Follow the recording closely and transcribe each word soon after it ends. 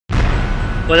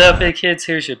What up, big kids?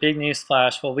 Here's your big news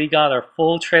flash. Well, we got our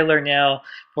full trailer now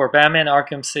for Batman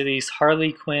Arkham City's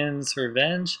Harley Quinn's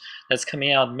Revenge. That's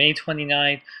coming out May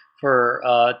 29th for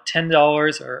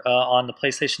 $10 or on the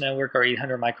PlayStation Network or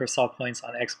 800 Microsoft points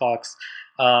on Xbox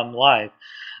Live.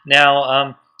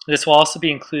 Now, this will also be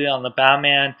included on the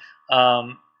Batman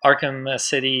Arkham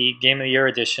City Game of the Year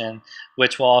Edition,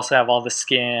 which will also have all the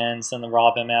skins and the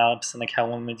Robin maps and the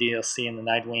Catwoman DLC and the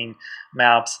Nightwing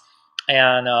maps.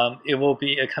 And it will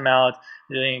come out,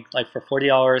 I think, like for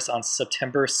 $40 on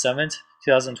September 7th,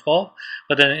 2012.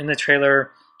 But then in the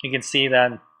trailer, you can see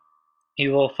that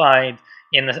you will find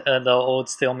in the old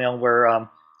steel mill where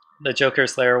the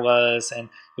Joker's lair was, and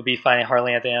you'll be fighting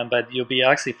Harley at the end, but you'll be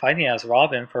actually fighting as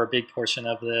Robin for a big portion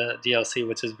of the DLC,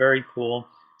 which is very cool.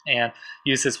 And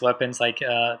uses weapons like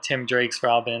Tim Drake's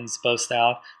Robin's bow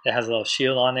staff that has a little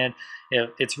shield on it.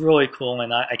 It's really cool,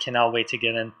 and I cannot wait to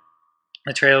get in.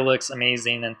 The trailer looks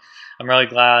amazing, and I'm really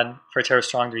glad for Tara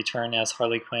Strong to return as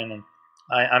Harley Quinn, and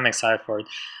I'm excited for it.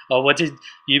 What did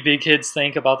you big kids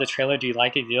think about the trailer? Do you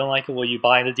like it? Do you don't like it? Will you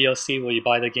buy the DLC? Will you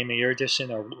buy the Game of the Year edition,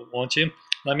 or won't you?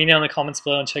 Let me know in the comments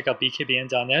below, and check out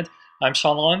bkbn.net. I'm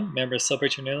Sean Long. Remember to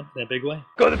celebrate your new in a big way.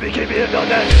 Go to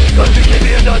bkbn.net. Go to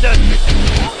bkbn.net.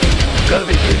 Go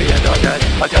to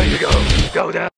bkbn.net. I tell you to go. Go down.